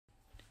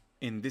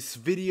In this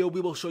video, we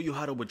will show you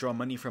how to withdraw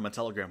money from a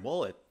Telegram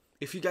wallet.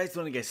 If you guys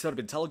want to get started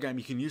with Telegram,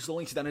 you can use the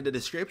links down in the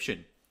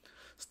description.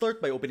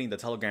 Start by opening the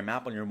Telegram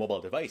app on your mobile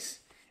device.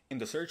 In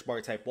the search bar,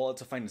 type wallet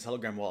to find the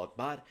Telegram wallet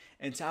bot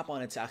and tap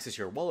on it to access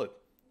your wallet.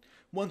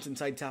 Once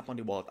inside, tap on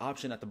the wallet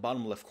option at the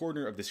bottom left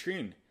corner of the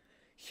screen.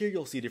 Here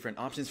you'll see different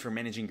options for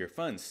managing your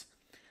funds.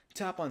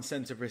 Tap on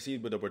send to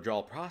proceed with the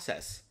withdrawal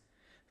process.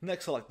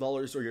 Next, select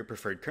dollars or your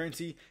preferred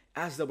currency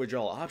as the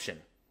withdrawal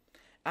option.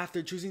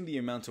 After choosing the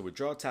amount to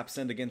withdraw, tap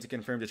send again to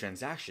confirm the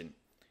transaction.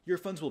 Your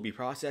funds will be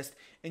processed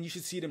and you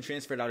should see them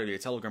transferred out of your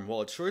Telegram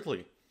wallet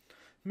shortly.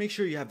 Make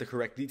sure you have the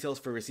correct details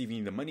for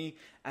receiving the money,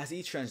 as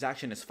each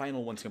transaction is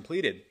final once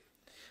completed.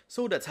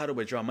 So that's how to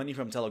withdraw money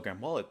from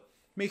Telegram wallet.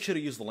 Make sure to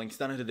use the links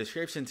down in the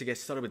description to get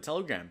started with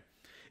Telegram.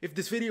 If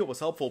this video was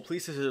helpful,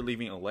 please consider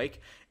leaving a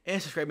like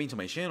and subscribing to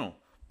my channel.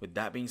 With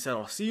that being said,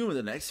 I'll see you in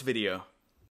the next video.